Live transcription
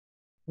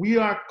we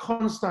are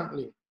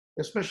constantly,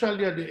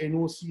 especially at the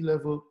NOC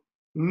level,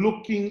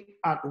 looking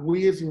at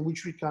ways in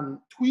which we can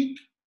tweak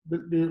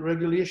the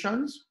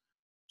regulations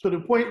to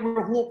the point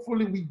where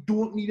hopefully we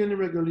don't need any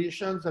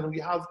regulations and we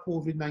have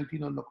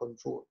COVID-19 under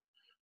control.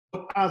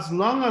 But as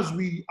long as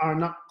we are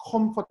not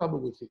comfortable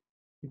with it,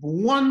 if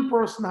one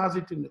person has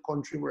it in the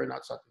country, we're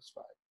not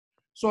satisfied.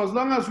 So as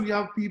long as we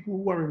have people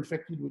who are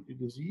infected with the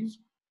disease,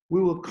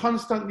 we will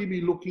constantly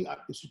be looking at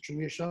the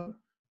situation,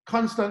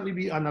 constantly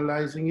be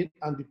analyzing it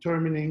and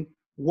determining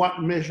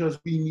what measures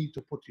we need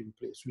to put in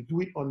place. We do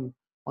it on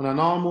an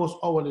almost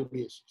hourly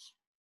basis.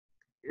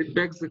 It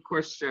begs the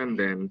question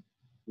then,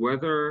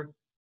 whether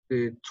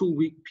the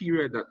 2-week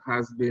period that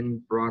has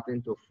been brought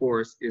into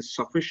force is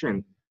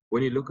sufficient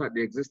when you look at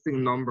the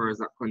existing numbers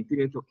that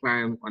continue to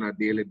climb on a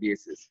daily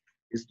basis.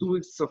 Is 2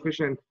 weeks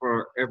sufficient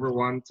for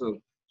everyone to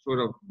sort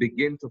of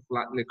begin to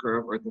flatten the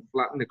curve or to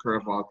flatten the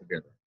curve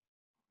altogether?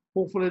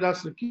 Hopefully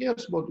that's the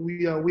case, but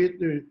we await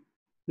the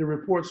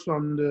reports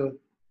from the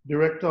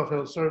Director of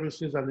Health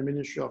Services and the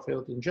Ministry of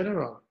Health in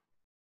general